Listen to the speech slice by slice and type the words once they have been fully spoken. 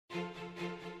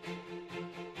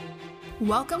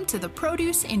Welcome to the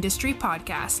Produce Industry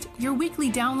Podcast, your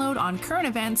weekly download on current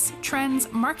events, trends,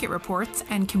 market reports,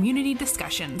 and community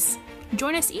discussions.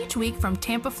 Join us each week from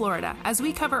Tampa, Florida, as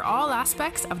we cover all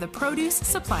aspects of the produce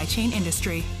supply chain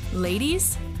industry.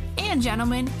 Ladies and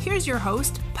gentlemen, here's your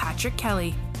host, Patrick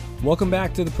Kelly. Welcome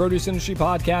back to the Produce Industry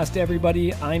Podcast,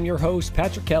 everybody. I'm your host,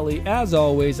 Patrick Kelly. As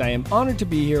always, I am honored to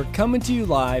be here, coming to you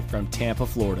live from Tampa,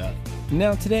 Florida.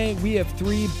 Now today, we have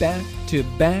 3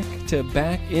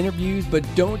 back-to-back interviews, but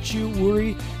don't you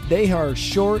worry, they are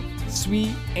short,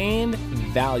 sweet, and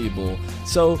valuable.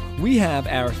 So we have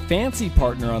our fancy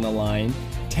partner on the line,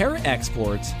 Terra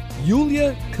Exports,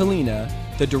 Yulia Kalina,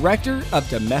 the Director of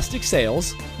Domestic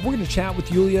Sales. We're going to chat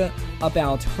with Yulia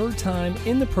about her time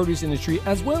in the produce industry,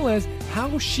 as well as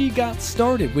how she got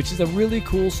started, which is a really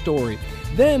cool story.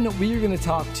 Then we are going to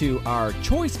talk to our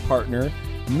choice partner,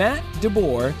 Matt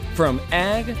DeBoer from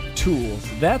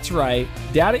AgTools. That's right,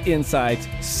 data insights,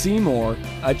 see more,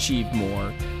 achieve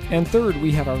more. And third,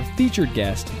 we have our featured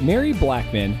guest, Mary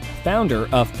Blackmon, founder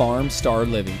of Farm Star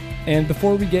Living. And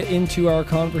before we get into our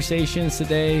conversations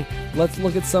today, let's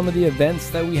look at some of the events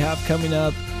that we have coming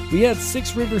up. We had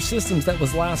 6 River Systems that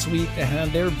was last week that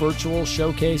had their virtual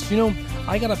showcase. You know,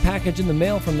 I got a package in the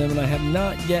mail from them and I have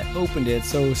not yet opened it.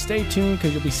 So stay tuned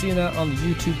because you'll be seeing that on the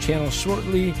YouTube channel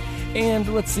shortly.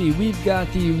 And let's see, we've got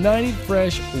the United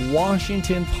Fresh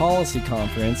Washington Policy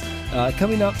Conference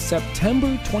coming up September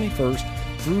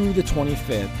 21st through the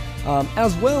 25th.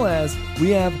 As well as we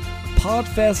have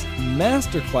PodFest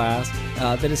Masterclass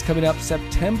that is coming up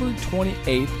September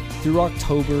 28th through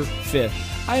October 5th.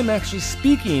 I am actually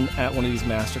speaking at one of these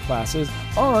masterclasses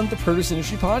on the Produce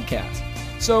Industry Podcast.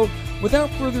 So without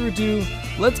further ado,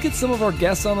 let's get some of our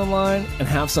guests on the line and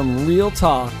have some real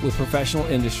talk with professional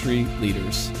industry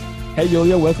leaders. Hey,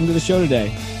 Yulia, welcome to the show today.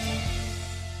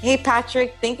 Hey,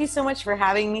 Patrick. Thank you so much for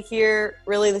having me here.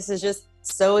 Really, this is just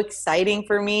so exciting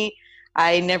for me.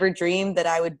 I never dreamed that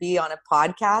I would be on a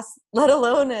podcast, let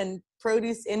alone a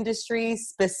produce industry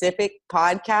specific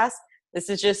podcast. This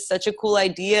is just such a cool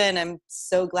idea, and I'm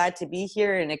so glad to be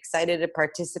here and excited to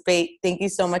participate. Thank you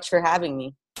so much for having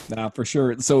me. For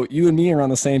sure. So you and me are on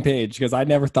the same page because I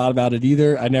never thought about it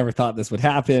either. I never thought this would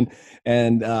happen.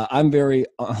 And I'm very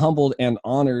humbled and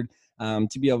honored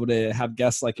to be able to have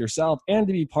guests like yourself and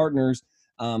to be partners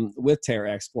with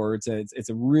Terra Exports. It's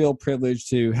a real privilege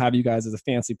to have you guys as a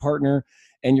fancy partner,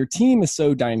 and your team is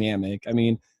so dynamic. I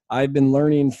mean, I've been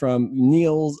learning from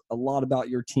Niels a lot about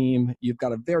your team. You've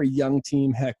got a very young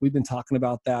team. Heck, we've been talking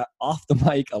about that off the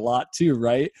mic a lot too,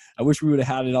 right? I wish we would have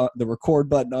had it on the record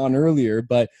button on earlier,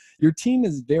 but your team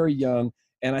is very young,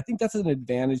 and I think that's an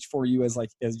advantage for you, as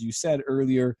you said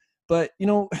earlier. But, you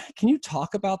know, can you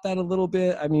talk about that a little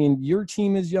bit? I mean, your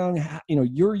team is young, you know,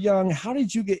 you're young. How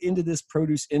did you get into this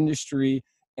produce industry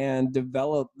and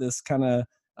develop this kind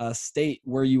of state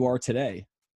where you are today?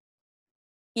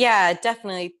 Yeah,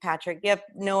 definitely, Patrick. You have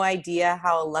no idea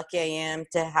how lucky I am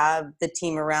to have the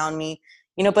team around me.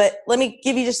 You know, but let me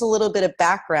give you just a little bit of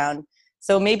background.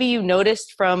 So maybe you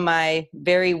noticed from my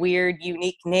very weird,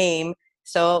 unique name.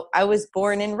 So I was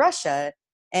born in Russia.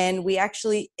 And we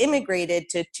actually immigrated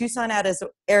to Tucson,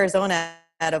 Arizona,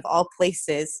 out of all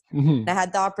places. Mm-hmm. I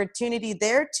had the opportunity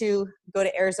there to go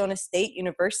to Arizona State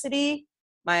University.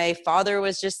 My father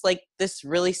was just like this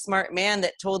really smart man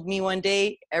that told me one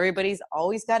day, everybody's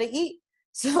always got to eat.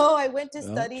 So I went to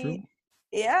study.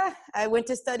 Yeah, I went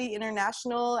to study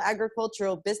international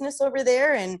agricultural business over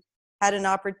there and had an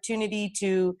opportunity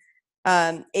to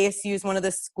ASU is one of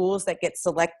the schools that gets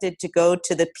selected to go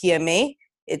to the PMA.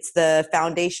 It's the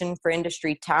Foundation for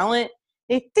Industry Talent.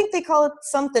 They think they call it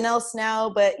something else now,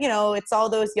 but you know, it's all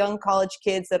those young college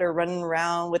kids that are running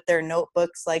around with their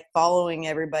notebooks, like following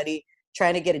everybody,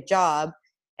 trying to get a job.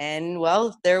 And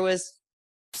well, there was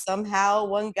somehow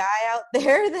one guy out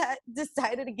there that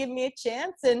decided to give me a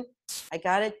chance, and I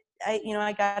got a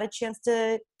chance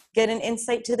to get an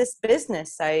insight to this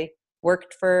business. I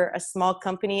worked for a small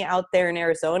company out there in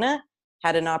Arizona.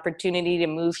 Had an opportunity to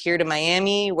move here to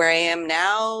Miami, where I am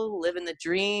now, living the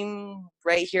dream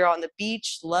right here on the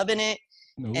beach, loving it.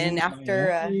 Ooh, and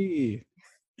after, it's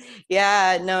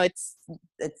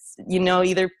you know,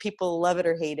 either people love it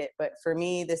or hate it. But for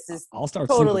me, this is I'll start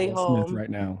totally Super Bowl home. Smith right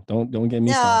now. Don't get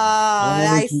me started.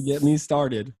 Don't let you get me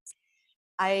started.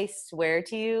 I swear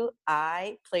to you,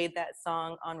 I played that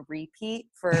song on repeat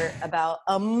for about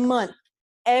a month.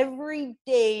 Every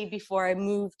day before I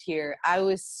moved here, I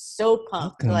was so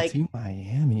pumped. Welcome to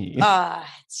Miami.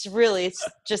 It's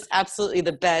just absolutely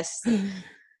the best.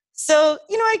 So,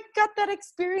 you know, I got that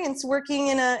experience working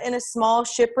in a small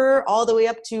shipper all the way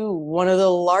up to one of the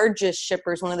largest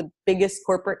shippers, one of the biggest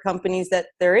corporate companies that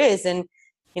there is. And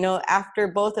after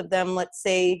both of them, let's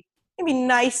say, maybe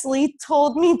nicely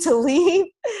told me to leave,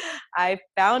 I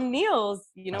found Niels.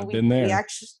 I've been there. We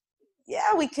actually,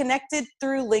 yeah, we connected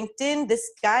through LinkedIn.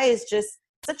 This guy is just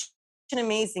such an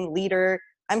amazing leader.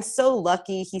 I'm so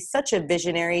lucky. He's such a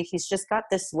visionary. He's just got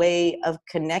this way of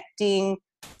connecting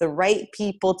the right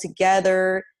people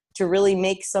together to really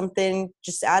make something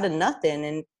just out of nothing.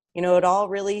 And, it all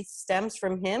really stems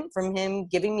from him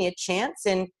giving me a chance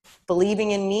and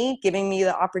believing in me, giving me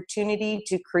the opportunity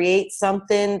to create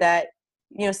something that,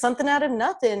 something out of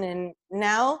nothing. And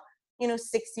now,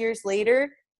 6 years later,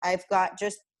 I've got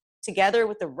just together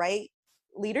with the right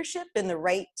leadership and the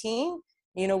right team,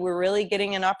 we're really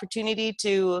getting an opportunity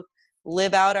to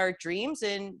live out our dreams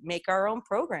and make our own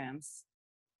programs.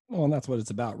 Well, and that's what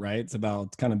it's about, right? It's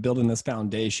about kind of building this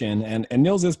foundation. And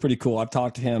Nils is pretty cool. I've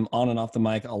talked to him on and off the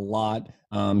mic a lot.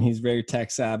 He's very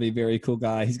tech savvy, very cool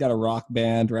guy. He's got a rock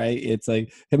band, right? It's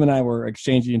like him and I were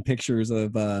exchanging pictures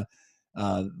of, what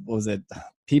was it?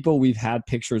 People we've had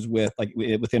pictures with, like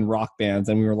within rock bands.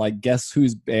 And we were like, guess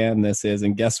whose band this is?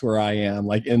 And guess where I am,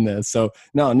 like in this. So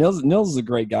no, Nils is a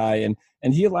great guy.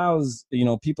 And he allows,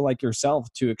 people like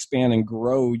yourself to expand and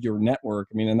grow your network.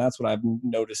 I mean, and that's what I've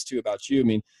noticed too about you. I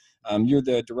mean, you're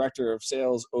the director of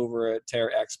sales over at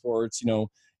Terra Exports,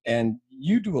 and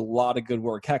you do a lot of good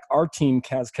work. Heck, our team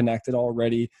has connected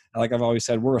already. Like I've always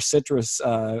said, we're a citrus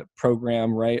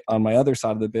program, right, on my other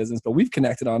side of the business, but we've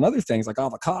connected on other things like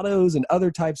avocados and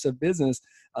other types of business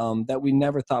that we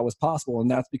never thought was possible. And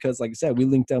that's because, like I said, we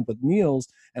linked up with Niels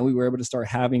and we were able to start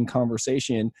having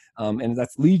conversation, and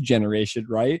that's lead generation,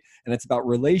 right? And it's about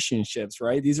relationships,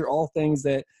 right? These are all things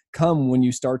that come when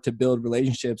you start to build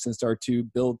relationships and start to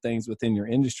build things within your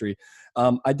industry.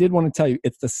 I did want to tell you,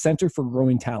 it's the Center for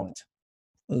Growing Talent.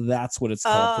 That's what it's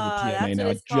called for the PMA now.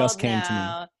 It just came to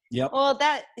me. Yep. Well,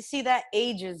 that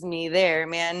ages me there,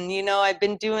 man. I've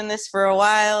been doing this for a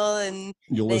while, and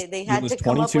they had to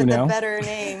come up with a better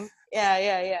name.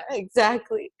 Yeah,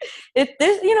 exactly.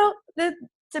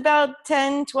 It's about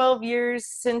 10, 12 years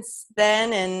since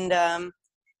then, and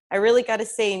I really got to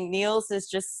say, Niels is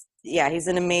just, he's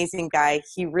an amazing guy.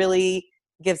 He really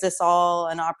gives us all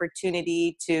an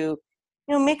opportunity to,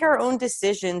 make our own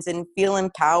decisions and feel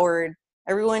empowered.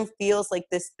 Everyone feels like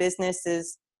this business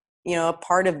is, a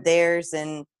part of theirs.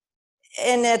 And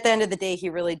at the end of the day, he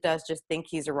really does just think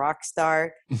he's a rock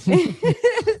star.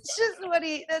 It's just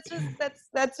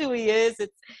that's who he is.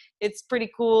 It's pretty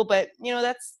cool. But,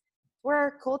 that's where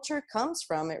our culture comes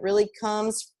from. It really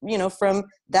comes, from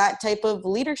that type of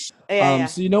leadership.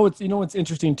 So what's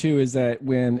interesting too is that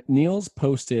when Niels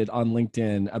posted on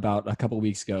LinkedIn about a couple of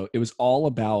weeks ago, it was all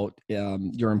about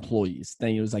your employees.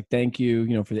 Then it was like, thank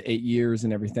you, for the 8 years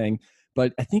and everything.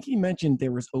 But I think he mentioned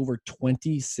there was over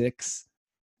 26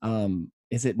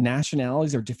 is it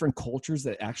nationalities or different cultures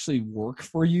that actually work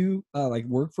for you, like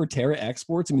work for Terra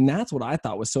Exports? I mean, that's what I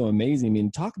thought was so amazing. I mean,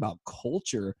 talk about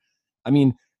culture. I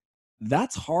mean,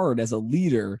 that's hard as a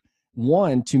leader,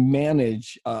 one, to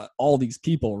manage all these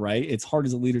people, right? It's hard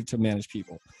as a leader to manage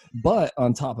people. But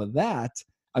on top of that,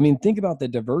 I mean, think about the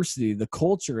diversity, the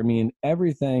culture. I mean,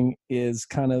 everything is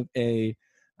kind of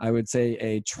I would say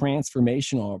a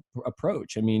transformational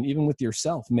approach. I mean, even with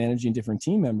yourself managing different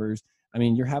team members, I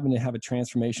mean, you're having to have a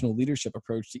transformational leadership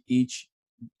approach to each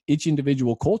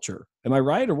individual culture. Am I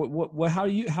right? Or what how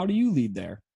do you lead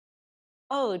there?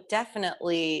 Oh,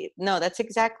 definitely. No, that's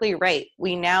exactly right.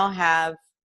 We now have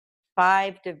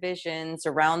 5 divisions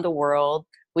around the world.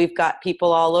 We've got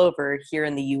people all over here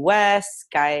in the US,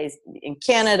 guys in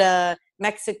Canada,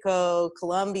 Mexico,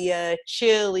 Colombia,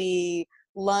 Chile,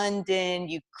 London,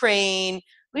 Ukraine.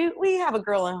 We have a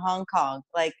girl in Hong Kong.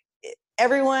 Like,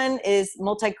 everyone is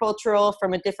multicultural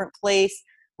from a different place.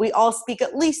 We all speak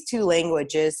at least 2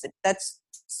 languages. That's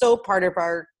so part of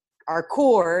our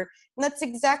core. And that's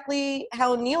exactly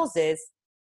how Niels is.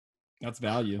 That's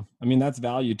value. I mean, that's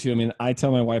value too. I mean, I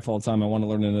tell my wife all the time, I want to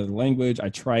learn another language. I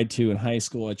tried to in high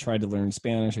school. I tried to learn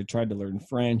Spanish. I tried to learn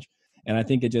French. And I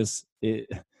think I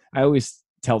always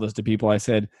tell this to people. I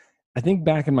said, I think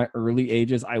back in my early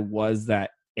ages, I was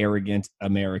that arrogant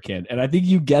American. And I think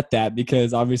you get that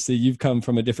because obviously you've come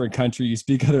from a different country. You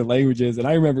speak other languages. And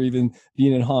I remember even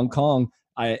being in Hong Kong,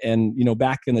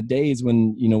 back in the days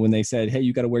when they said, hey,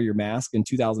 you got to wear your mask in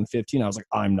 2015, I was like,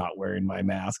 I'm not wearing my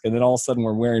mask. And then all of a sudden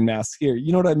we're wearing masks here.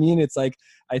 You know what I mean? It's like,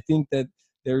 I think that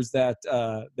there's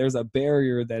a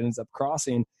barrier that ends up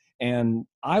crossing. And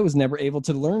I was never able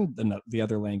to learn the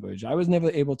other language. I was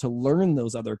never able to learn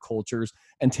those other cultures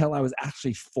until I was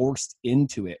actually forced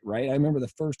into it. Right. I remember the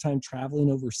first time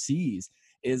traveling overseas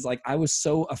is like, I was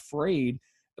so afraid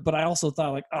but I also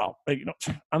thought like, oh, like,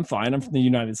 I'm fine. I'm from the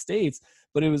United States.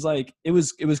 But it was like, it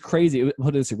was crazy.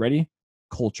 What is it? Ready?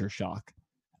 Culture shock.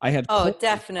 I had Oh, culture shock,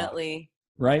 definitely.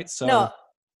 right? So No,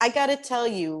 I got to tell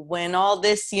you, when all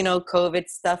this, COVID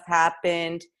stuff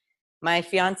happened, my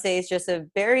fiance is just a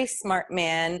very smart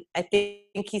man. I think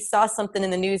he saw something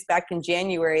in the news back in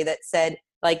January that said,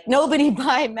 like, nobody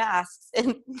buy masks.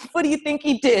 And what do you think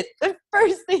he did? The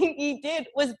first thing he did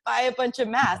was buy a bunch of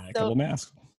masks. buy a couple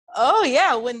masks. Oh,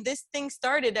 yeah. When this thing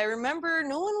started, I remember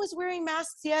no one was wearing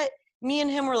masks yet. Me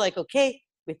and him were like, okay,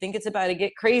 we think it's about to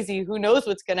get crazy. Who knows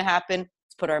what's going to happen?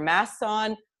 Let's put our masks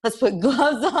on. Let's put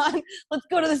gloves on. Let's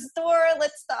go to the store.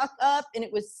 Let's stock up. And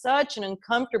it was such an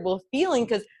uncomfortable feeling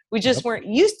because we just weren't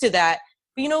used to that.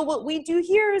 But what we do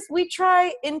here is we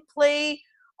try and play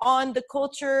on the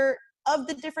culture of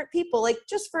the different people. Like,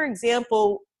 just for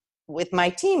example, with my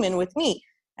team and with me,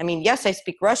 I mean, yes, I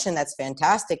speak Russian. That's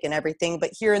fantastic and everything. But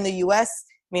here in the US,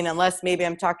 I mean, unless maybe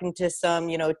I'm talking to some,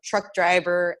 truck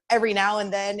driver every now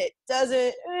and then, it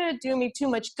doesn't do me too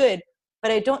much good.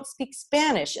 But I don't speak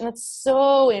Spanish. And it's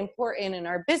so important in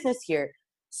our business here.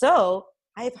 So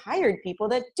I've hired people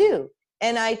that do.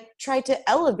 And I try to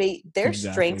elevate their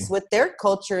strengths with their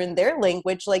culture and their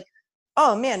language. Like,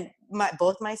 oh man,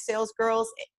 both my sales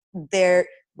girls,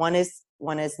 one is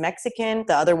Mexican,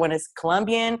 the other one is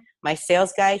Colombian. My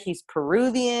sales guy, he's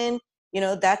Peruvian.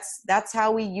 That's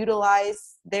how we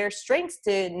utilize their strengths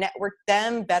to network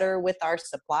them better with our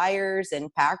suppliers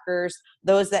and packers,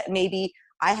 those that maybe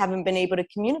I haven't been able to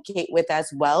communicate with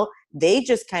as well. They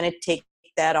just kind of take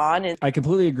that on. And I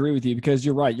completely agree with you, because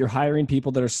you're right. You're hiring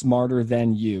people that are smarter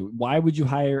than you. Why would you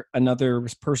hire another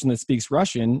person that speaks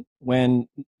Russian when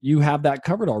you have that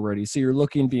covered already? So you're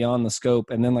looking beyond the scope.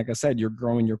 And then, like I said, you're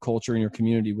growing your culture and your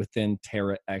community within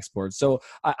Terra Exports. So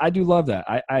I do love that.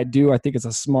 I do. I think it's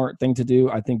a smart thing to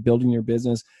do. I think building your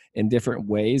business in different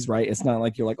ways, right? It's not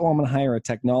like you're like, oh, I'm going to hire a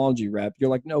technology rep. You're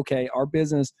like, no, okay, our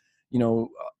business,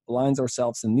 aligns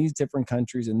ourselves in these different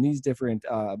countries and these different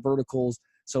verticals.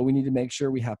 So we need to make sure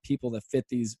we have people that fit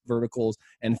these verticals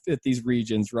and fit these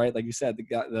regions, right? Like you said,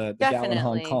 the gal in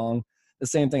Hong Kong, the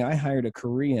same thing. I hired a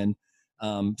Korean,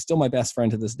 still my best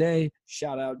friend to this day.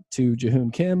 Shout out to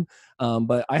Jahoon Kim.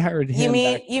 But I hired him.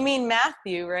 You mean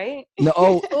Matthew, right? No,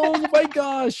 oh my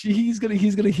gosh, he's gonna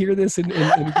hear this and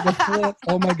gonna flip.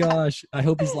 Oh my gosh, I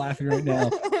hope he's laughing right now.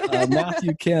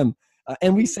 Matthew Kim.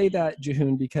 And we say that,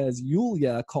 Jahoon, because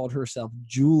Yulia called herself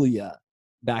Julia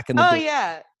back in the day. Oh,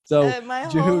 yeah. So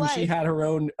Jahoon, she had her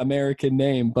own American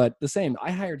name, but the same.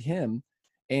 I hired him,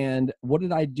 and what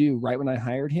did I do right when I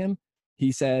hired him?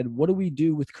 He said, what do we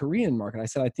do with Korean market? I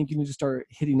said, I think you need to start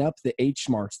hitting up the H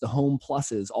Marts, the Home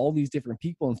Pluses, all these different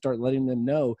people, and start letting them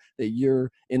know that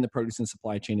you're in the produce and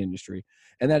supply chain industry.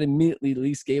 And that immediately at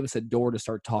least gave us a door to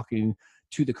start talking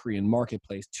to the Korean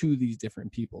marketplace, to these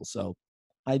different people. So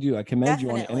I commend you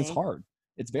on it, and it's hard.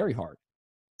 It's very hard.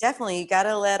 Definitely. You got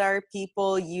to let our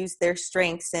people use their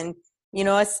strengths. And,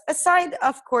 aside,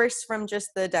 of course, from just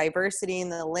the diversity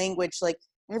and the language, like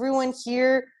everyone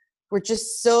here, we're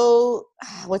just so,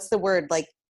 what's the word? Like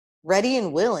ready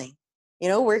and willing.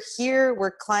 We're here,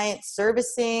 we're client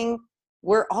servicing,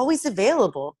 we're always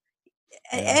available.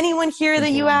 Yeah. Anyone here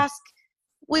that you ask,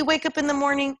 we wake up in the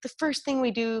morning, the first thing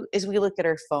we do is we look at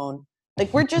our phone.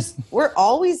 Like we're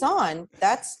always on.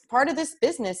 That's part of this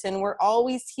business. And we're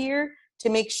always here to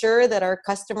make sure that our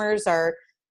customers are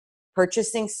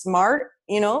purchasing smart.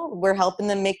 We're helping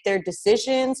them make their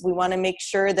decisions. We want to make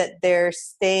sure that they're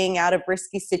staying out of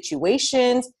risky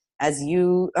situations. As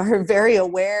you are very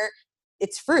aware,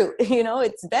 it's fruit,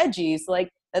 it's veggies. Like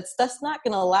that's not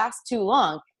going to last too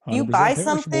long. You buy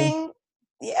something.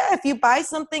 Yeah. If you buy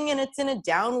something and it's in a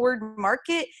downward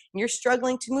market and you're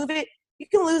struggling to move it, you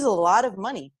can lose a lot of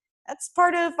money. That's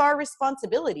part of our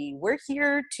responsibility. We're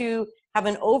here to have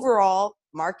an overall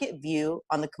market view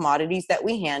on the commodities that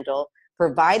we handle,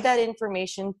 provide that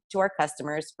information to our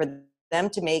customers for them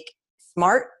to make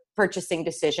smart purchasing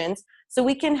decisions so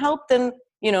we can help them,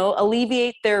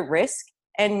 alleviate their risk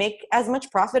and make as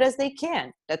much profit as they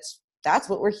can. That's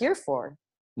what we're here for.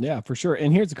 Yeah, for sure.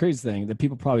 And here's the crazy thing that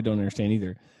people probably don't understand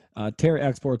either. Terra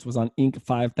Exports was on Inc.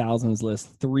 5000's list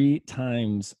 3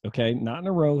 times, okay? Not in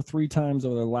a row, 3 times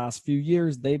over the last few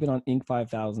years. They've been on Inc.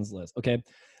 5000's list, okay?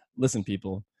 Listen,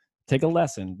 people, take a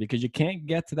lesson, because you can't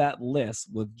get to that list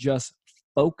with just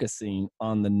focusing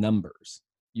on the numbers.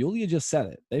 Yulia just said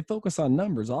it. They focus on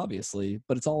numbers, obviously,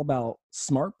 but it's all about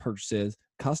smart purchases,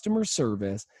 customer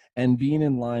service, and being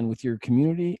in line with your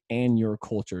community and your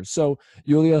culture. So,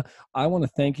 Yulia, I want to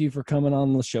thank you for coming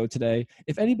on the show today.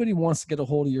 If anybody wants to get a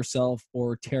hold of yourself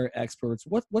or Terra Exports,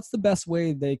 what's the best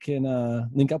way they can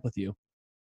link up with you?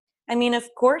 I mean, of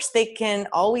course, they can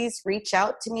always reach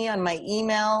out to me on my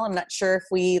email. I'm not sure if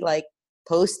we like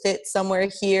post it somewhere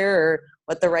here or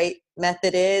what the right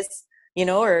method is,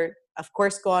 or of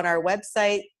course, go on our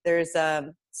website. There's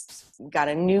got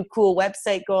a new cool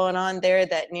website going on there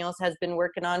that Niels has been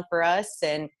working on for us.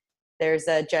 And there's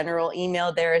a general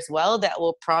email there as well that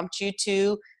will prompt you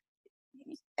to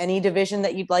any division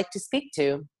that you'd like to speak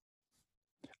to.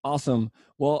 Awesome.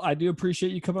 Well, I do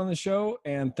appreciate you coming on the show,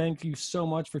 and thank you so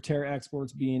much for Terra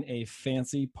Exports being a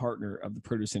fancy partner of the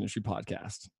Produce Industry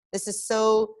Podcast. This is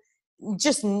so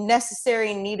just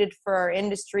necessary and needed for our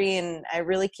industry, and I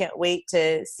really can't wait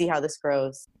to see how this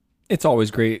grows. It's always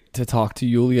great to talk to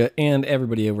Yulia and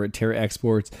everybody over at Terra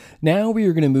Exports. Now we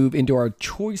are going to move into our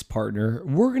choice partner.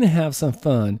 We're going to have some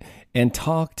fun and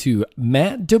talk to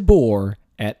Matt DeBoer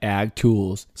at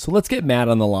AgTools. So let's get Matt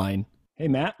on the line. Hey,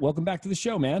 Matt, welcome back to the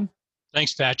show, man.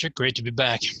 Thanks, Patrick. Great to be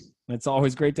back. It's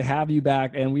always great to have you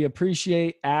back, and we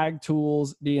appreciate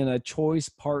AgTools being a choice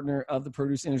partner of the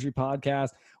Produce Industry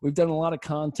Podcast. We've done a lot of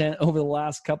content over the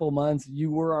last couple of months.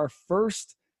 You were our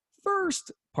first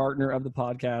partner of the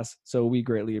podcast, so we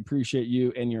greatly appreciate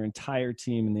you and your entire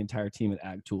team and the entire team at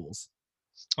AgTools.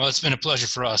 Well, it's been a pleasure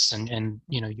for us, and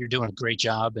you're doing a great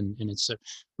job, and it's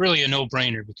really a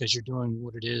no-brainer because you're doing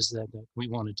what it is that we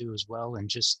want to do as well, and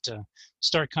just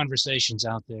start conversations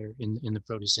out there in the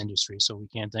produce industry. So we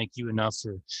can't thank you enough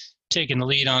for taking the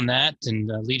lead on that and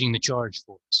leading the charge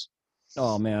for us.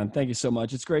 Oh, man, thank you so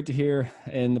much. It's great to hear.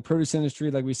 In the produce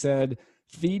industry, like we said,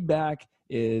 feedback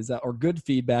is, or good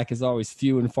feedback is always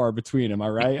few and far between. Am I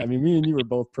right? I mean, me and you were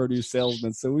both produce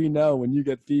salesmen, so we know when you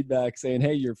get feedback saying,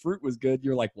 hey, your fruit was good,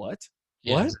 you're like, what?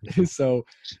 Yeah. What? So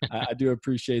I do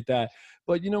appreciate that.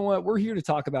 But you know what? We're here to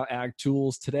talk about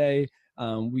AgTools today.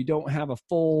 We don't have a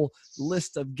full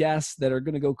list of guests that are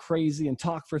going to go crazy and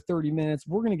talk for 30 minutes.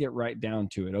 We're going to get right down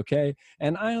to it, okay?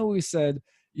 And I always said,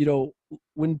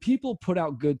 when people put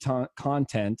out good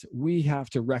content, we have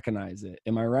to recognize it.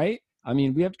 Am I right? I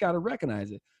mean, we have got to recognize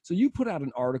it. So you put out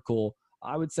an article,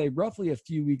 I would say roughly a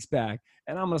few weeks back,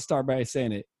 and I'm going to start by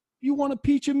saying it. You want a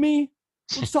peach of me?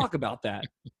 Let's talk about that.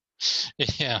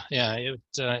 Yeah.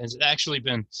 It's actually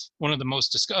been one of the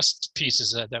most discussed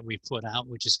pieces that we've put out,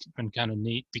 which has been kind of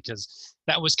neat because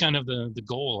that was kind of the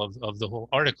goal of the whole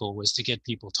article, was to get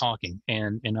people talking.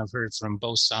 And I've heard from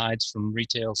both sides, from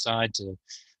retail side to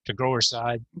grower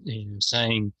side,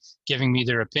 giving me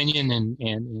their opinion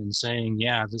and saying,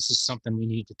 yeah, this is something we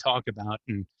need to talk about.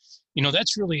 And,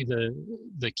 that's really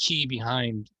the key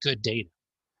behind good data,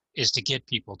 is to get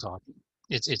people talking.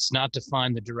 It's not to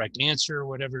find the direct answer or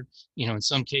whatever. In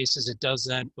some cases it does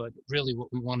that, but really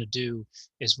what we want to do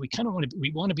is we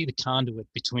want to be the conduit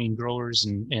between growers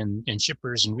and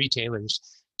shippers and retailers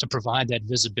to provide that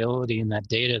visibility and that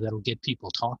data that'll get people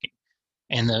talking.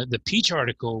 And the peach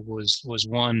article was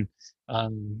one,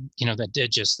 that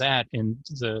did just that. And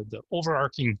the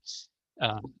overarching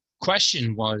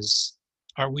question was,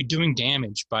 are we doing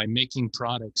damage by making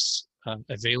products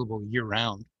available year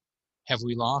round? Have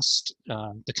we lost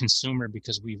the consumer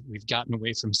because we've gotten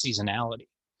away from seasonality?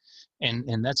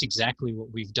 And that's exactly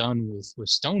what we've done with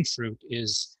stone fruit.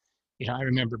 Is, I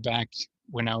remember back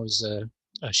when I was a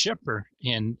shipper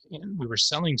and we were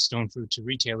selling stone fruit to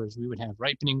retailers, we would have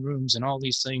ripening rooms and all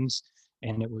these things,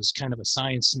 and it was kind of a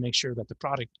science to make sure that the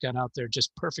product got out there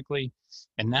just perfectly.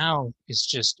 And now it's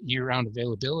just year-round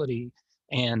availability,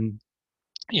 and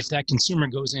if that consumer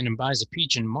goes in and buys a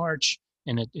peach in March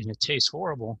and it tastes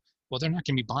horrible, well, they're not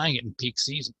going to be buying it in peak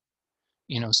season.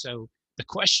 So the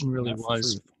question really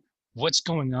was, what's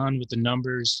going on with the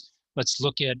numbers? Let's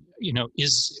look at,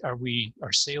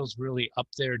 are sales really up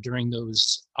there during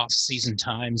those off-season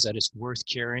times that it's worth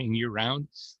carrying year-round?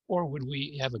 Or would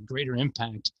we have a greater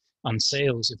impact on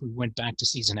sales if we went back to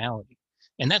seasonality?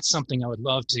 And that's something I would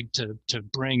love to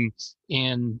bring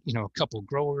in, a couple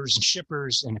growers and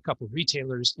shippers and a couple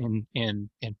retailers and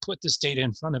put this data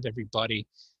in front of everybody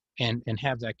and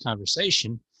have that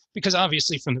conversation. Because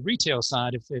obviously from the retail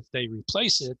side, if they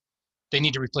replace it, they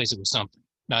need to replace it with something,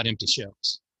 not empty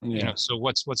shelves. Yeah. So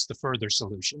what's the further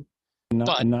solution?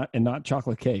 Not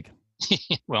chocolate cake.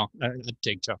 Well, I'd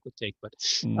take chocolate cake, but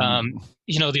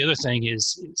the other thing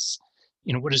is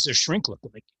what does their shrink look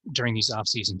like during these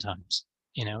off-season times?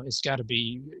 It's got to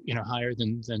be higher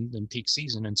than peak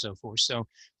season and so forth. So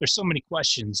there's so many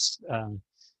questions,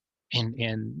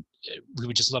 and we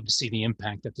would just love to see the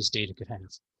impact that this data could have.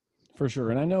 For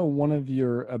sure. And I know one of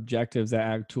your objectives at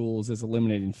AgTools is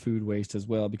eliminating food waste as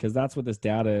well, because that's what this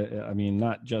data,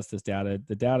 not just this data,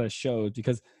 the data shows,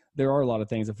 because there are a lot of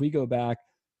things. If we go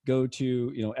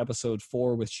to, episode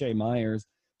 4 with Shay Myers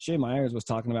was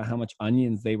talking about how much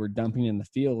onions they were dumping in the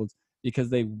fields. because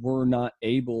they were not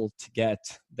able to get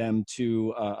them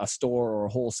to a store or a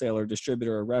wholesaler,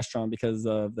 distributor, or restaurant because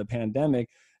of the pandemic.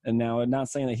 And now, I'm not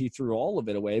saying that he threw all of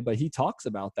it away, but he talks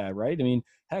about that, right? I mean,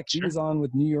 heck, he was on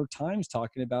with New York Times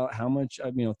talking about how much,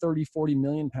 30, 40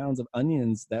 million pounds of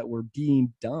onions that were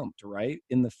being dumped, right,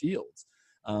 in the fields.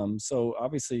 So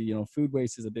obviously, food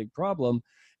waste is a big problem.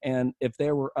 And if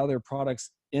there were other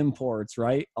products, imports,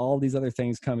 right, all these other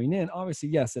things coming in, obviously,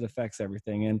 yes, it affects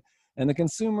everything. And the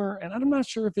consumer, and I'm not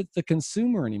sure if it's the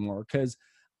consumer anymore, because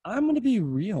I'm going to be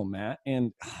real, Matt,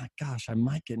 and gosh, I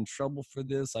might get in trouble for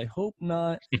this. I hope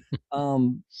not.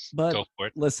 But Go for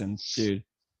it. Listen, dude,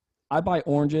 I buy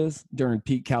oranges during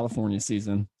peak California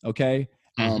season. Okay.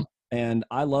 And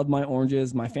I love my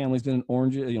oranges. My family's been in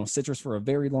oranges, citrus for a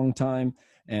very long time.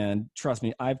 And trust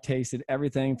me, I've tasted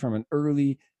everything from an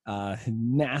early,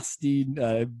 nasty,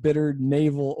 bitter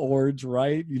navel orange,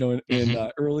 right?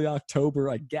 In early October,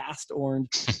 a gassed orange.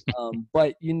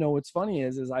 But what's funny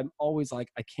is I'm always like,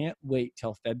 I can't wait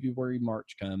till February,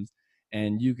 March comes,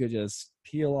 and you could just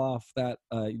peel off that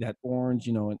orange,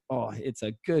 and it's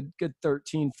a good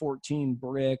 13, 14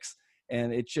 bricks,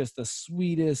 and it's just the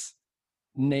sweetest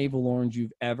navel orange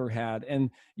you've ever had. And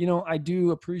I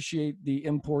do appreciate the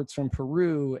imports from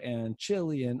Peru and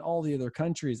Chile and all the other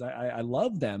countries. I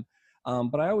love them.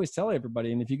 But I always tell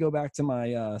everybody, and if you go back to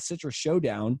my citrus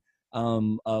showdown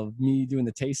of me doing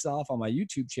the taste off on my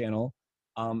YouTube channel,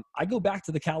 I go back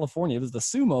to the California. It was the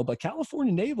Sumo, but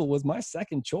California navel was my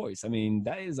second choice. I mean,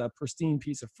 that is a pristine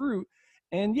piece of fruit.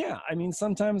 And yeah, I mean,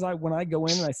 sometimes when I go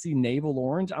in and I see navel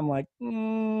orange, I'm like,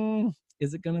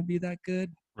 is it going to be that good?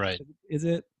 Right. Is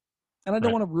it? And I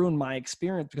don't want to ruin my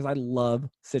experience because I love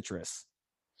citrus.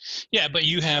 Yeah, but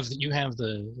you have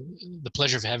the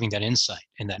pleasure of having that insight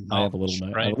and that knowledge.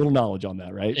 I have a little knowledge on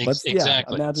that, right? Exactly. Yeah,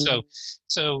 imagine.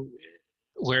 So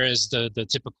whereas the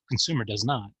typical consumer does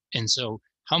not. And so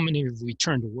how many have we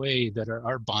turned away that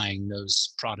are buying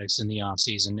those products in the off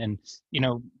season? And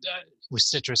with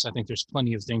citrus, I think there's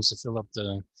plenty of things to fill up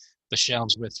the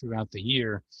shelves with throughout the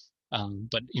year.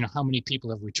 But how many people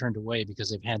have we turned away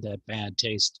because they've had that bad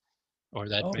taste or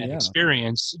that bad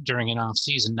experience during an off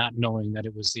season, not knowing that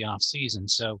it was the off season?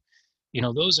 So,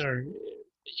 those are,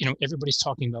 everybody's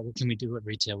talking about what can we do at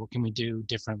retail? What can we do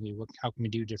differently? How can we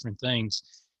do different things?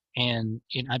 And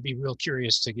I'd be real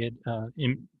curious to get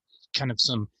kind of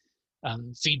some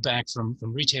feedback from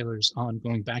retailers on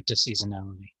going back to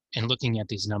seasonality and looking at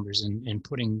these numbers and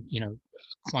putting,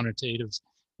 quantitative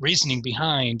reasoning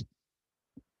behind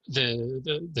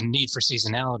the need for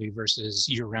seasonality versus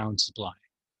year-round supply,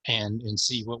 and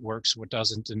see what works, what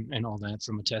doesn't, and all that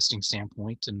from a testing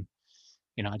standpoint. And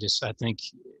I think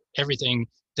everything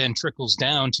then trickles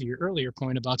down to your earlier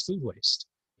point about food waste.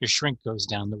 Your shrink goes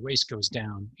down, the waste goes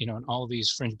down, and all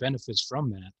these fringe benefits from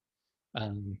that.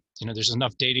 There's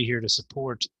enough data here to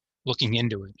support looking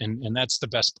into it, and that's the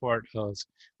best part of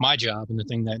my job, and the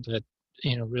thing that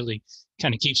really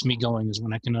kind of keeps me going is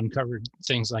when I can uncover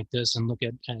things like this and look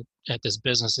at this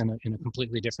business in a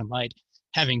completely different light,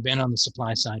 having been on the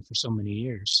supply side for so many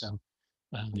years. So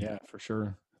yeah, for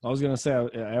sure. I was going to say,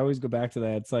 I always go back to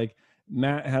that. It's like,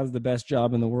 Matt has the best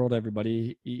job in the world,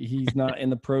 everybody. He's not in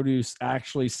the produce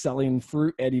actually selling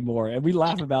fruit anymore. And we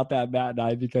laugh about that, Matt and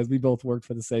I, because we both worked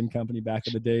for the same company back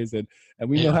in the days, and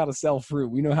we know how to sell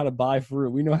fruit. We know how to buy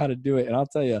fruit. We know how to do it. And I'll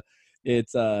tell you,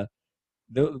 it's a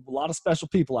lot of special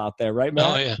people out there, right, Matt?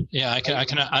 Oh yeah. I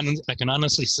can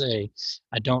honestly say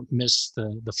I don't miss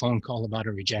the phone call about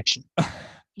a rejection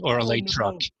or a late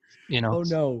truck. Oh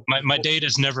no, my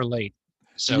data's never late.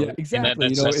 So yeah, exactly.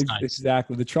 That's nice.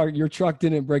 Exactly. Your truck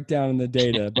didn't break down in the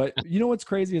data. But what's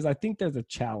crazy is I think there's a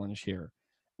challenge here,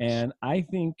 and I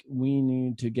think we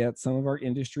need to get some of our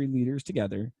industry leaders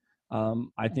together.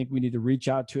 I think we need to reach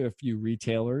out to a few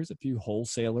retailers, a few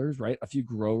wholesalers, right, a few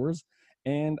growers,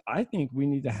 and I think we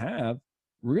need to have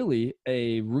really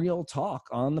a real talk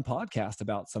on the podcast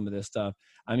about some of this stuff.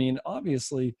 I mean,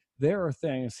 obviously, there are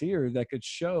things here that could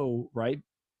show, right,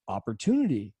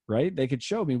 opportunity, right? They could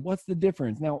show me what's the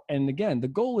difference now. And again, the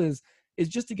goal is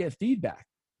just to get feedback.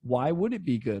 Why would it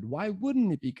be good? Why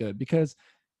wouldn't it be good? Because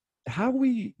how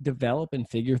we develop and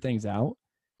figure things out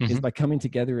is by coming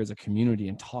together as a community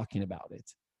and talking about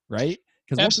it, right?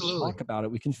 Because once we talk about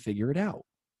it, we can figure it out.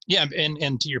 Yeah,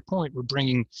 and to your point, we're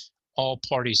bringing all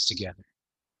parties together,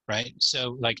 right?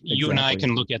 So like you and I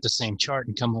can look at the same chart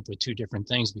and come up with two different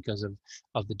things because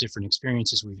of the different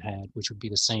experiences we've had, which would be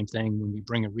the same thing when we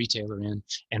bring a retailer in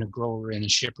and a grower in, a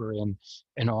shipper in,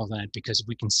 and all that, because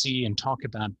we can see and talk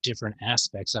about different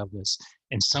aspects of this.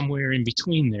 And somewhere in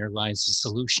between there lies the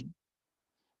solution.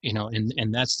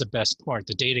 and that's the best part.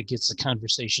 The data gets the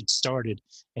conversation started,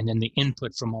 and then the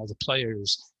input from all the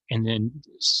players, and then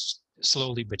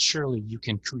slowly but surely you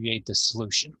can create the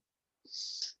solution.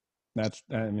 That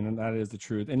is the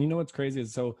truth. And you know what's crazy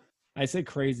is, so I say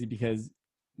crazy because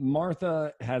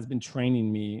Martha has been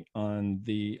training me on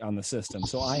the system.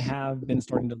 So I have been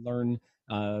starting to learn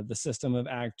the system of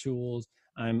AgTools.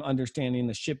 I'm understanding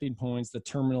the shipping points, the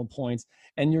terminal points.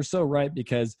 And you're so right,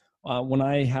 because when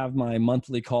I have my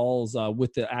monthly calls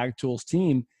with the AgTools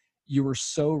team, you were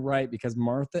so right, because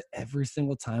Martha every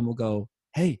single time will go,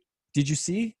 "Hey, did you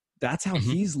see? That's how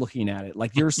he's looking at it."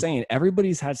 Like you're saying,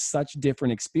 everybody's had such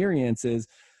different experiences.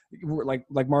 Like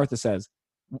Martha says,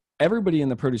 everybody in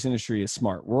the produce industry is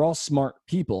smart. We're all smart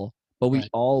people, but we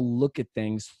all look at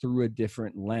things through a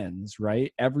different lens,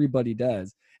 right? Everybody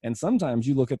does. And sometimes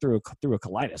you look at through a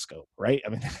kaleidoscope, right? I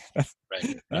mean,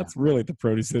 that's really the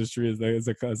produce industry is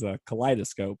a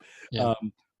kaleidoscope. Yeah.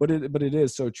 But it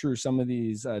is so true. Some of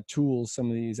these tools, some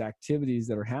of these activities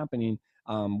that are happening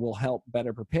will help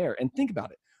better prepare. And think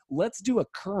about it. Let's do a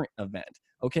current event,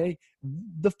 okay?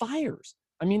 The fires.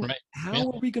 I mean, how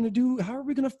are we going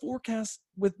to forecast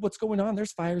with what's going on?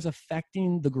 There's fires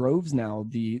affecting the groves now,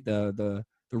 the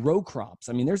row crops.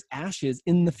 I mean, there's ashes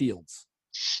in the fields.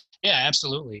 Yeah,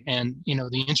 absolutely. And,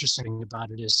 the interesting thing about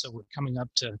it is, so we're coming up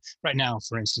to, right now,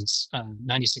 for instance,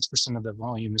 96% of the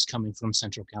volume is coming from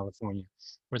Central California,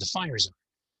 where the fires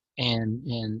are.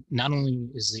 And not only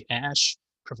is the ash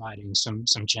providing some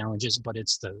challenges, but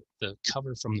it's the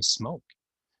cover from the smoke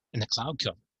and the cloud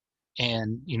cover.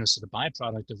 And, so the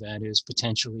byproduct of that is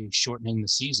potentially shortening the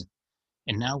season.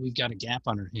 And now we've got a gap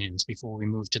on our hands before we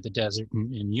move to the desert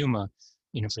in Yuma,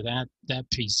 for that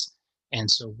piece. And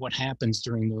so what happens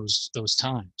during those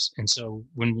times? And so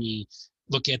when we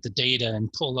look at the data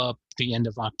and pull up the end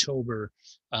of October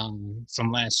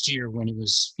from last year, when it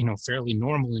was, fairly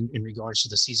normal in regards to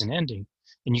the season ending,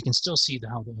 and you can still see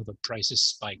how the prices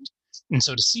spiked. And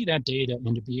so to see that data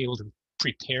and to be able to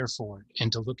prepare for it,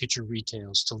 and to look at your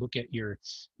retails, to look at your,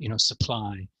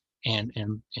 supply, and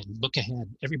look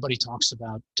ahead. Everybody talks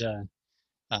about,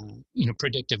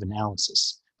 predictive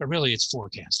analysis, but really it's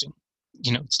forecasting.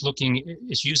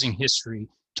 It's using history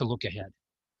to look ahead,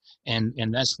 and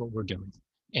that's what we're doing.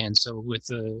 And so with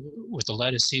the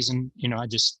lettuce season, I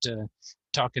just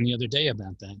talking the other day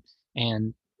about that.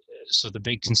 And so the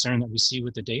big concern that we see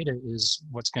with the data is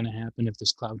what's going to happen if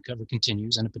this cloud cover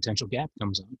continues and a potential gap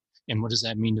comes on, and what does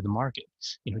that mean to the market?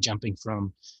 Jumping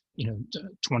from $20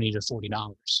 to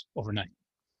 $40 overnight.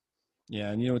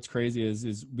 Yeah, and what's crazy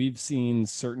is we've seen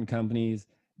certain companies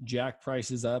jack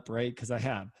prices up, right? Because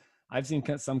I've seen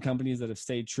some companies that have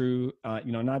stayed true,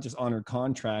 not just honored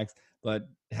contracts, but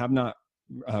have not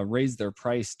raised their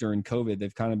price during COVID.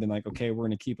 They've kind of been like, okay, we're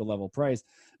going to keep a level price,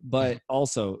 but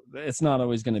also it's not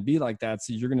always going to be like that.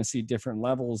 So you're going to see different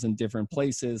levels in different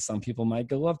places. Some people might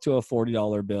go up to a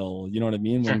 $40 bill, you know what I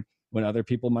mean? Sure. When other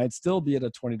people might still be at a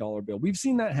 $20 bill. We've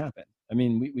seen that happen. I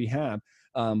mean, we have,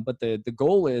 but the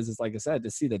goal is like I said,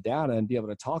 to see the data and be able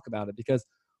to talk about it. Because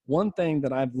one thing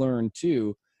that I've learned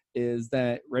too is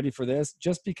that, ready for this,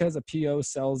 just because a PO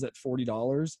sells at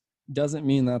 $40 doesn't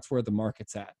mean that's where the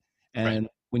market's at. And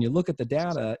when you look at the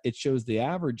data, it shows the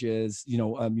averages,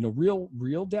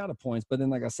 real data points. But then,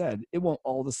 like I said, it won't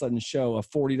all of a sudden show a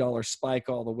 $40 spike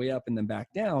all the way up and then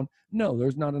back down. No,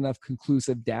 there's not enough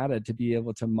conclusive data to be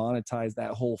able to monetize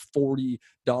that whole $40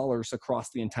 across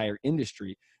the entire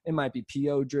industry. It might be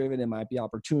PO driven, it might be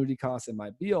opportunity costs, it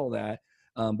might be all that,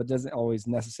 but doesn't always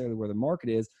necessarily where the market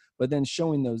is. But then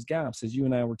showing those gaps, as you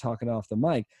and I were talking off the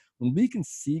mic, when we can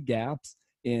see gaps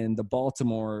in the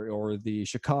Baltimore or the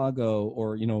Chicago,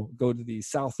 or go to the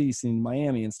Southeast in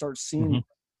Miami and start seeing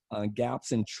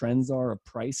gaps and trends of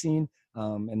pricing,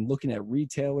 and looking at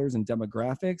retailers and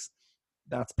demographics,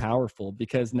 that's powerful,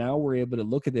 because now we're able to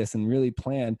look at this and really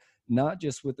plan, not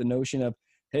just with the notion of,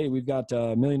 hey, we've got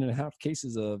 1.5 million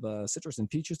cases of citrus and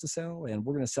peaches to sell, and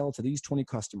we're going to sell to these 20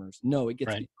 customers. No, it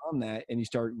gets beyond that, and you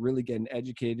start really getting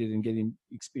educated and getting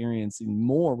experiencing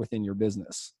more within your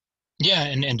business. Yeah,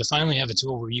 and to finally have a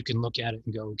tool where you can look at it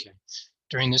and go, okay,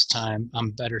 during this time,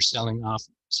 I'm better selling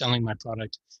my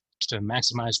product to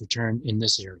maximize return in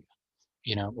this area,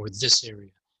 or this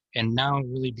area. And now it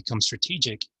really becomes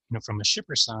strategic, from a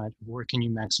shipper side, where can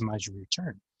you maximize your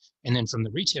return? And then from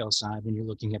the retail side, when you're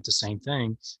looking at the same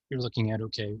thing, you're looking at,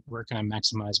 okay, where can I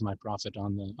maximize my profit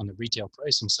on the retail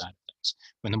pricing side of things?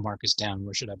 When the market's down,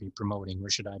 where should I be promoting?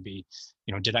 Where should I be,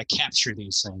 did I capture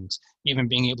these things? Even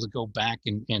being able to go back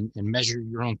and measure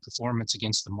your own performance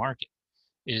against the market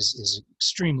is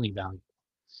extremely valuable.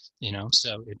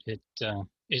 So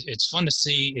it's fun to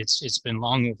see. It's been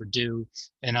long overdue,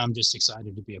 and I'm just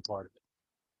excited to be a part of it.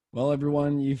 Well,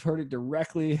 everyone, you've heard it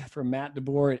directly from Matt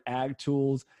DeBoer at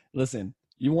AgTools. Listen,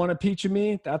 you want a peach of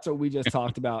me? That's what we just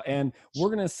talked about. And we're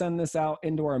going to send this out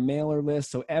into our mailer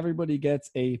list so everybody gets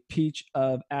a peach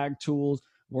of AgTools.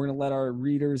 We're going to let our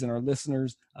readers and our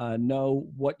listeners know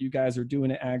what you guys are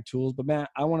doing at AgTools. But Matt,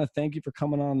 I want to thank you for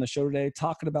coming on the show today,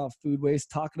 talking about food waste,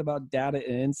 talking about data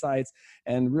and insights,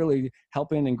 and really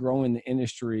helping and growing the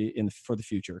industry for the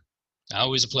future.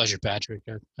 Always a pleasure, Patrick.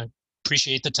 I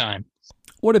appreciate the time.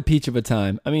 What a peach of a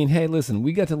time. I mean, hey, listen,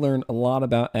 we got to learn a lot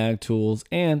about AgTools,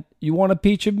 and you want a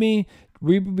peach of me?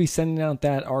 We will be sending out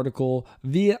that article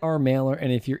via our mailer.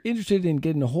 And if you're interested in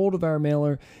getting a hold of our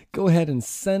mailer, go ahead and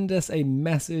send us a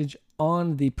message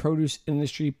on the Produce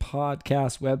Industry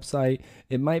Podcast website.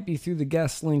 It might be through the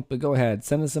guest link, but go ahead,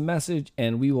 send us a message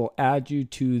and we will add you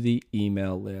to the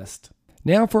email list.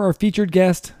 Now for our featured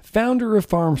guest, founder of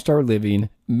Farmstar Living,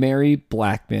 Mary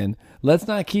Blackmon. Let's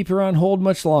not keep her on hold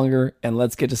much longer and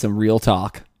let's get to some real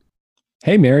talk.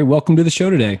 Hey, Mary, welcome to the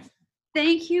show today.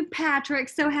 Thank you, Patrick.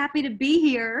 So happy to be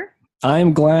here.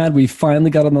 I'm glad we finally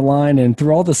got on the line, and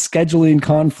through all the scheduling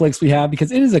conflicts we have,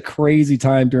 because it is a crazy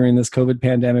time during this COVID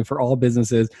pandemic for all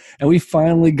businesses, and we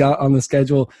finally got on the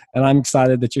schedule, and I'm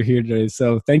excited that you're here today.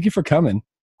 So thank you for coming.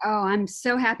 Oh, I'm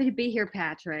so happy to be here,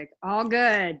 Patrick. All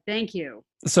good. Thank you.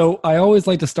 So I always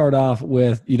like to start off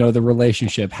with, the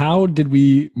relationship. How did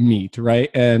we meet, right?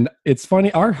 And it's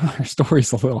funny, our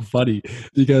story's a little funny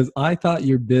because I thought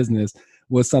your business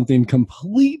was something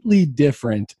completely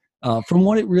different from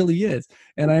what it really is.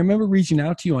 And I remember reaching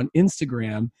out to you on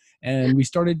Instagram and we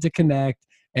started to connect.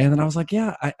 And then I was like,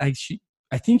 yeah, I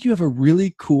think you have a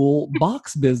really cool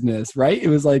box business, right? It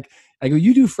was like, I go,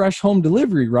 you do fresh home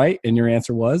delivery, right? And your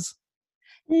answer was?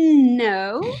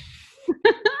 No.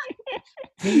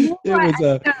 It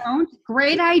was don't.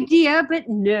 Great idea, but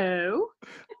no.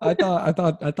 I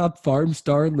thought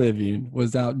Farmstar Living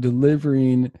was out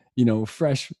delivering,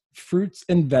 fresh fruits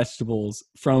and vegetables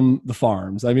from the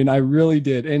farms. I mean, I really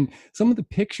did. And some of the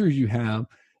pictures you have,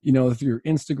 through your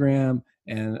Instagram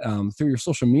and through your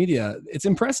social media, it's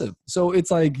impressive. So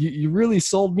it's like you really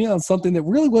sold me on something that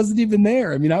really wasn't even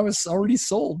there. I mean, I was already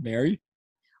sold, Mary.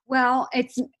 Well,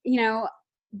 it's,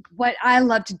 what I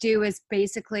love to do is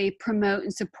basically promote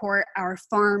and support our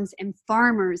farms and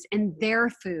farmers and their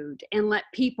food and let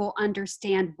people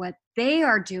understand what they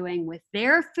are doing with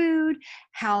their food,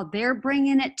 how they're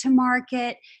bringing it to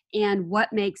market, and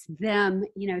what makes them,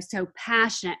 so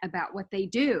passionate about what they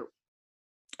do.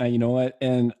 You know what?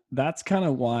 And that's kind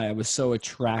of why I was so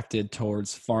attracted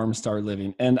towards Farmstar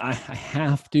Living. And I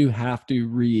have to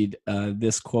read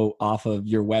this quote off of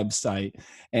your website.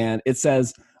 And it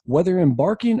says, whether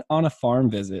embarking on a farm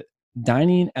visit,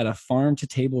 dining at a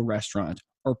farm-to-table restaurant,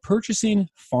 or purchasing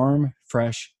farm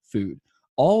fresh food,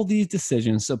 all these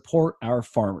decisions support our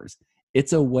farmers.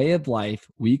 It's a way of life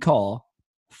we call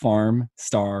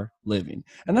Farmstar Living.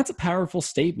 And that's a powerful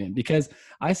statement because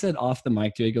I said off the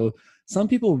mic to you, I go, some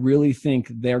people really think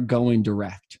they're going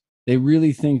direct. They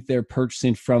really think they're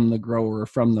purchasing from the grower or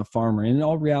from the farmer. And in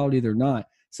all reality, they're not.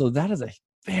 So that is a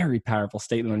very powerful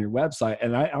statement on your website.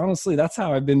 And I honestly, that's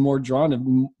how I've been more drawn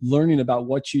to learning about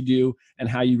what you do and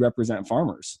how you represent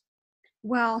farmers.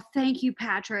 Well, thank you,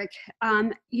 Patrick.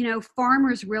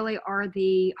 Farmers really are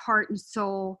the heart and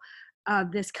soul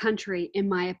of this country, in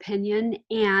my opinion,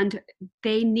 and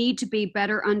they need to be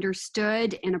better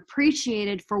understood and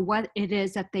appreciated for what it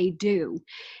is that they do.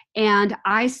 And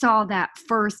I saw that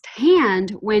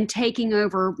firsthand when taking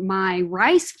over my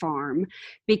rice farm,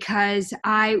 because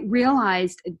I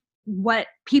realized what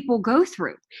people go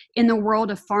through in the world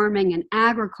of farming and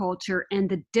agriculture and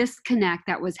the disconnect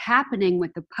that was happening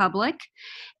with the public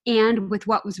and with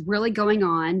what was really going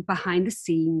on behind the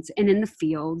scenes and in the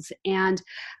fields. And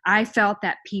I felt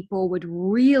that people would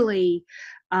really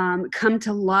come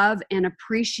to love and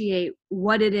appreciate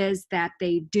what it is that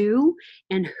they do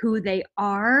and who they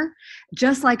are,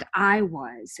 just like I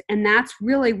was. And that's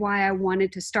really why I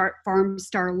wanted to start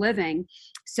Farmstar Living,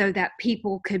 so that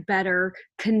people could better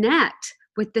connect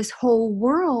with this whole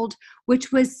world,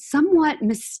 which was somewhat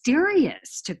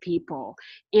mysterious to people.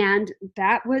 And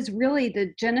that was really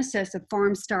the genesis of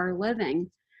Farmstar Living.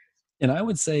 And I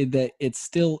would say that it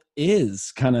still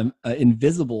is kind of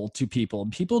invisible to people.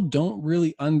 People don't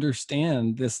really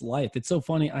understand this life. It's so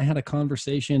funny. I had a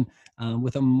conversation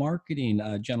with a marketing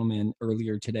gentleman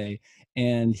earlier today,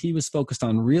 and he was focused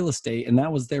on real estate, and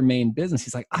that was their main business.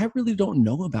 He's like, I really don't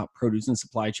know about produce and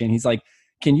supply chain. He's like,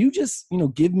 can you just,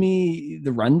 give me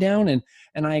the rundown?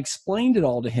 And I explained it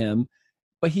all to him,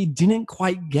 but he didn't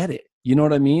quite get it. You know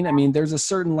what I mean? I mean, there's a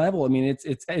certain level. I mean,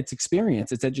 it's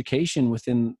experience, it's education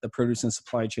within the produce and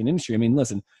supply chain industry. I mean,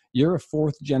 listen, you're a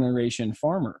fourth generation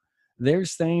farmer.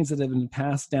 There's things that have been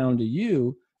passed down to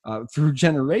you through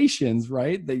generations,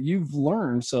 right? That you've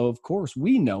learned. So of course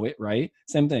we know it, right?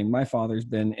 Same thing. My father's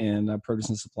been in produce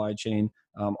and supply chain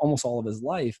almost all of his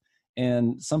life.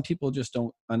 And some people just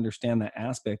don't understand that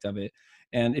aspect of it.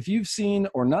 And if you've seen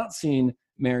or not seen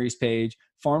Mary's page,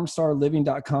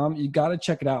 farmstarliving.com, you got to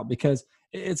check it out because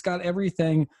it's got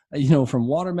everything, from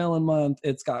Watermelon Month.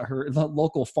 It's got her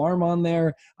local farm on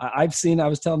there. I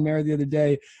was telling Mary the other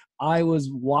day, I was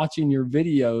watching your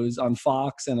videos on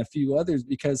Fox and a few others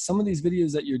because some of these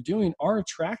videos that you're doing are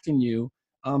attracting you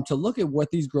to look at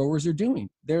what these growers are doing.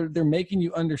 They're making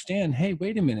you understand, hey,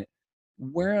 wait a minute,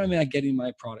 where am I getting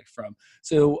my product from?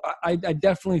 So I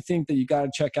definitely think that you got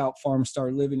to check out Farm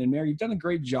Star Living. And Mary, you've done a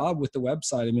great job with the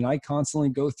website. I mean, I constantly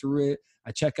go through it.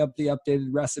 I check up the updated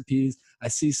recipes. I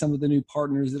see some of the new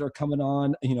partners that are coming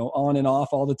on, on and off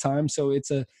all the time. So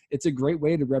it's a great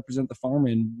way to represent the farmer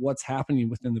and what's happening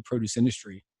within the produce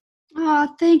industry.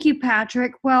 Oh, thank you,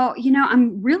 Patrick. Well,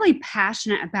 I'm really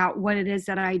passionate about what it is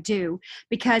that I do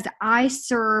because I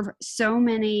serve so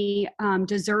many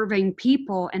deserving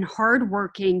people and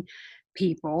hardworking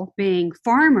people, being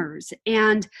farmers.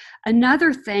 And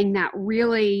another thing that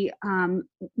really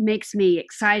makes me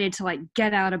excited to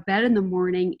get out of bed in the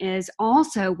morning is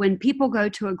also when people go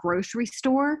to a grocery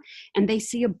store and they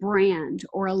see a brand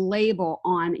or a label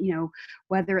on,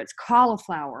 whether it's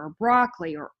cauliflower or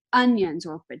broccoli or onions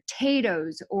or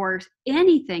potatoes or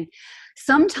anything.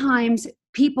 Sometimes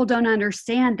people don't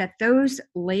understand that those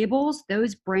labels,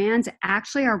 those brands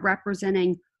actually are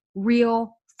representing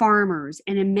real farmers,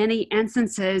 and in many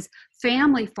instances,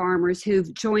 family farmers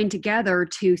who've joined together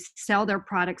to sell their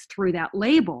products through that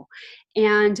label.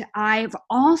 And I've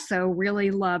also really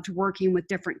loved working with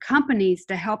different companies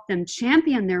to help them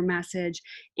champion their message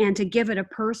and to give it a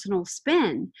personal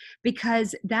spin,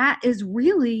 because that is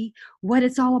really what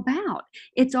it's all about.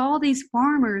 It's all these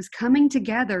farmers coming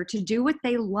together to do what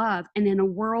they love, and in a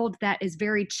world that is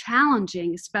very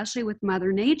challenging, especially with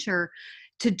Mother Nature,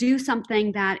 to do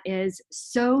something that is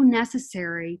so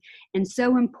necessary and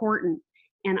so important.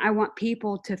 And I want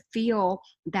people to feel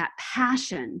that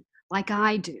passion like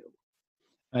I do.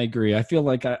 I agree. I feel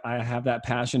like I have that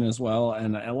passion as well.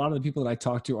 And a lot of the people that I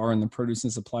talk to are in the produce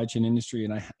and supply chain industry,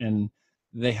 and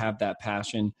they have that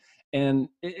passion. And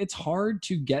it's hard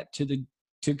to get to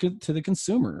the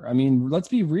consumer. I mean, let's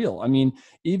be real. I mean,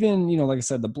 even, like I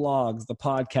said, the blogs, the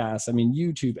podcasts, I mean,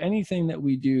 YouTube, anything that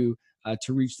we do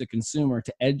to reach the consumer,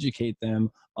 to educate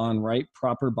them on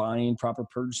proper buying, proper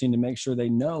purchasing, to make sure they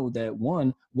know that,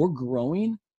 one, we're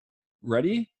growing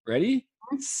ready,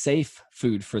 safe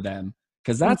food for them.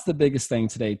 Because that's the biggest thing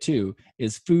today too,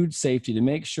 is food safety, to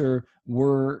make sure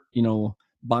we're,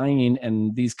 buying,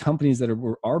 and these companies that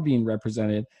are being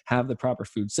represented have the proper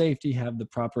food safety, have the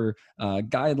proper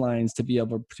guidelines to be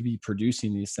able to be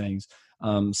producing these things.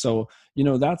 So,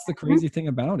 that's the crazy thing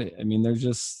about it. I mean, there's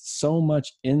just so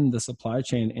much in the supply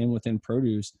chain and within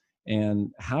produce.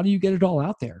 And how do you get it all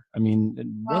out there? I mean,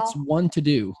 what's one to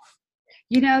do?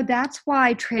 That's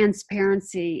why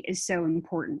transparency is so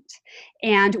important.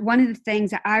 And one of the things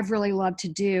that I've really loved to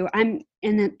do, I'm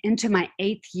into my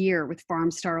 8th year with Farm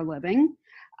Star Living.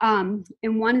 And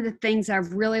one of the things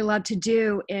I've really loved to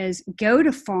do is go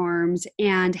to farms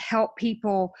and help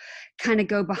people kind of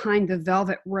go behind the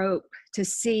velvet rope to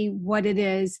see what it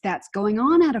is that's going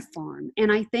on at a farm.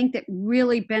 And I think that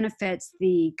really benefits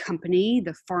the company,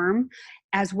 the firm,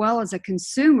 as well as the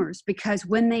consumers, because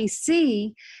when they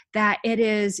see that it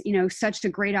is, such a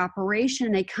great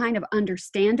operation, they kind of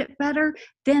understand it better,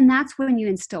 then that's when you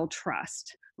instill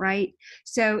trust. Right?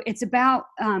 So it's about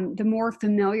the more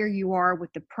familiar you are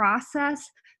with the process,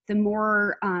 the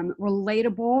more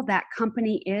relatable that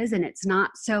company is. And it's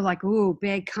not so ooh,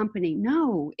 big company.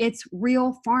 No, it's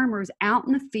real farmers out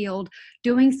in the field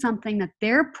doing something that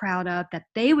they're proud of, that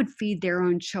they would feed their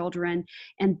own children,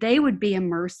 and they would be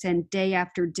immersed in day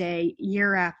after day,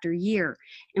 year after year.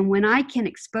 And when I can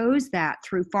expose that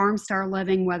through Farm Star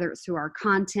Living, whether it's through our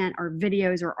content, our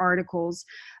videos or articles,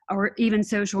 or even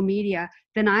social media,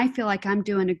 then I feel like I'm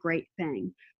doing a great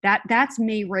thing. That's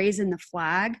me raising the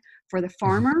flag for the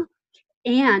farmer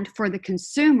and for the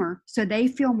consumer, so they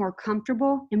feel more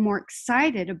comfortable and more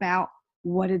excited about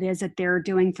what it is that they're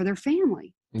doing for their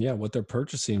family. Yeah, what they're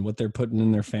purchasing, what they're putting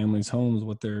in their families' homes,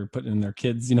 what they're putting in their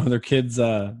kids, their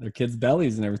kids'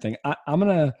 bellies and everything. I'm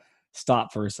gonna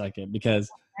stop for a second because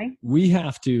we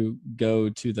have to go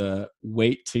to the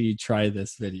wait till you try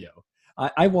this video.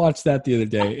 I watched that the other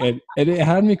day, and it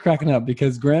had me cracking up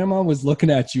because Grandma was looking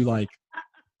at you like,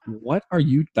 what are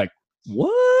you like?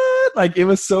 What? Like, it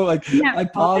was so like, I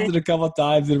paused it a couple of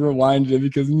times and rewinded it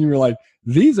because you were like,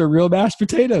 these are real mashed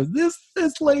potatoes. This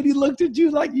lady looked at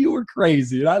you like you were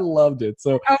crazy. And I loved it.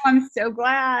 So, I'm so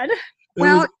glad.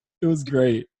 It was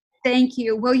great. Thank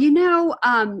you. Well,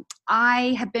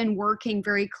 I have been working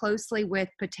very closely with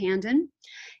Patandan,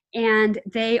 and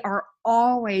they are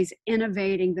always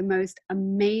innovating the most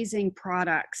amazing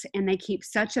products, and they keep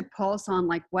such a pulse on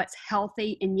like what's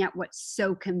healthy and yet what's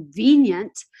so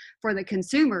convenient for the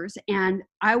consumers. And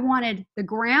I wanted the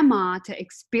grandma to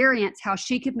experience how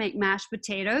she could make mashed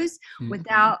potatoes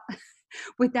without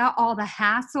all the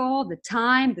hassle, the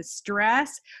time, the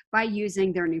stress, by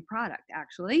using their new product,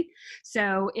 actually.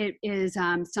 So it is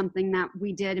something that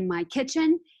we did in my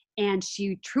kitchen, and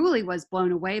she truly was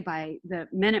blown away by the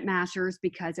minute mashers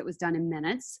because it was done in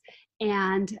minutes.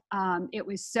 And it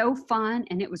was so fun,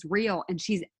 and it was real. And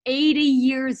she's 80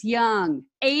 years young.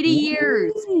 80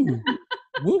 years. Woo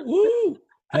woo.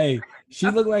 Hey, she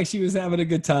looked like she was having a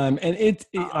good time. And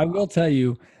I will tell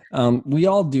you, we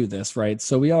all do this, right?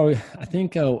 So I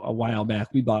think a while back,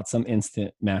 we bought some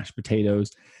instant mashed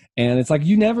potatoes, and it's like,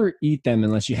 you never eat them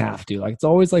unless you have to. Like, it's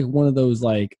always like one of those,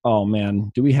 like, oh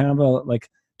man, do we have a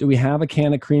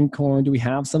can of cream corn? Do we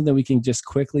have something we can just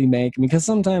quickly make? Because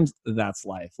sometimes that's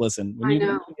life. Listen, when you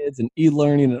have kids and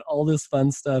e-learning and all this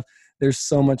fun stuff, there's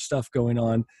so much stuff going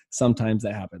on. Sometimes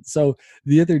that happens. So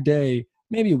the other day,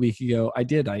 maybe a week ago, I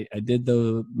did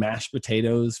the mashed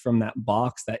potatoes from that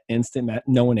box, that instant.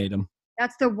 No one ate them.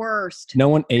 That's the worst. No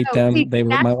one ate them. They were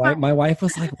my wife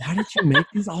was like, "Why did you make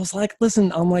these?" I was like,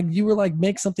 "Listen, I'm like, you were like,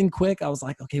 make something quick." I was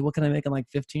like, "Okay, what can I make in like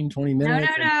 15, 20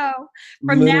 minutes?" No.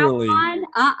 From now on,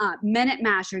 minute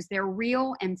mashers. They're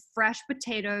real and fresh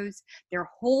potatoes. They're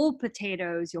whole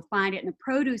potatoes. You'll find it in the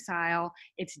produce aisle.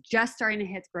 It's just starting to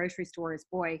hit grocery stores.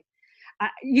 Boy,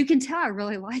 you can tell I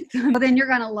really like them. Well, then you're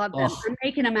going to love them. I'm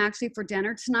making them actually for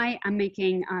dinner tonight. I'm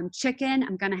making chicken.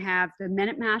 I'm going to have the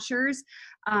minute mashers.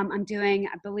 I'm doing,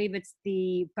 I believe it's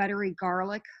the buttery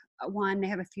garlic one. They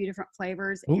have a few different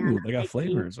flavors. Ooh, they got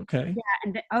flavors. Okay. Yeah.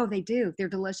 And they do. They're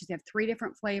delicious. They have 3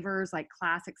 different flavors, like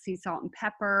classic sea salt and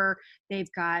pepper.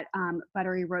 They've got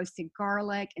buttery roasted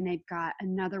garlic, and they've got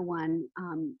another one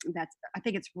I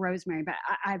think it's rosemary, but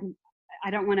I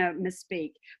don't want to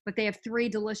misspeak, but they have 3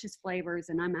 delicious flavors,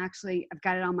 and I've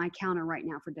got it on my counter right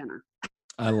now for dinner.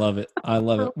 I love it.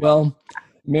 Well,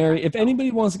 Mary, if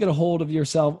anybody wants to get a hold of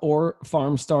yourself or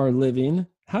Farmstar Living,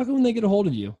 how can they get a hold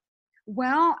of you?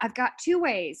 Well, I've got 2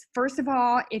 ways. First of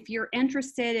all, if you're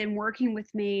interested in working with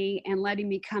me and letting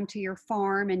me come to your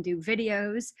farm and do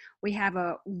videos, we have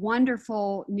a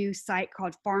wonderful new site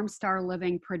called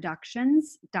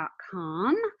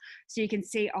farmstarlivingproductions.com. So you can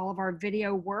see all of our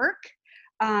video work.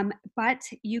 But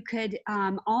you could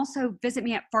also visit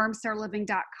me at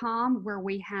farmstarliving.com, where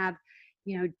we have,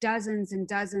 dozens and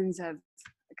dozens of,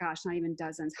 not even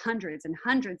dozens, hundreds and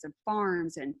hundreds of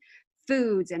farms and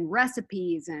foods and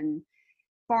recipes and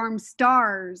farm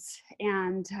stars.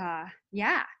 And so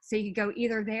you could go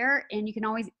either there, and you can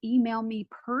always email me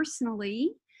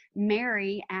personally,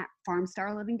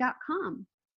 Mary@farmstarliving.com.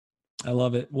 I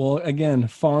love it. Well, again,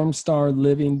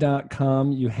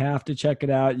 farmstarliving.com. You have to check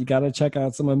it out. You got to check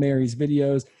out some of Mary's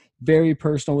videos. Very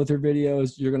personal with her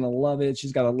videos. You're going to love it.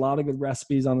 She's got a lot of good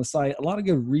recipes on the site, a lot of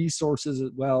good resources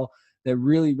as well that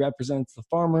really represents the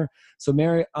farmer. So,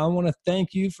 Mary, I want to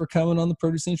thank you for coming on the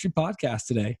Produce Industry Podcast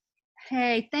today.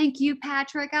 Hey, thank you,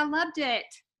 Patrick. I loved it.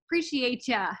 Appreciate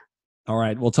you. All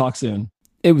right. We'll talk soon.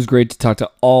 It was great to talk to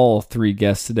all 3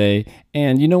 guests today.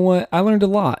 And you know what? I learned a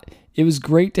lot. It was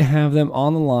great to have them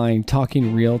on the line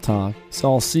talking real talk. So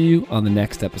I'll see you on the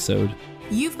next episode.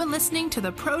 You've been listening to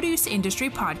the Produce Industry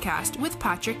Podcast with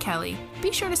Patrick Kelly.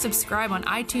 Be sure to subscribe on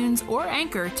iTunes or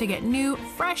Anchor to get new,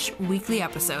 fresh weekly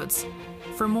episodes.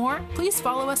 For more, please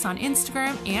follow us on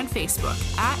Instagram and Facebook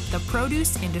at the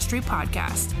Produce Industry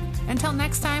Podcast. Until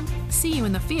next time, see you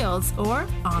in the fields or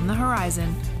on the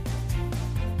horizon.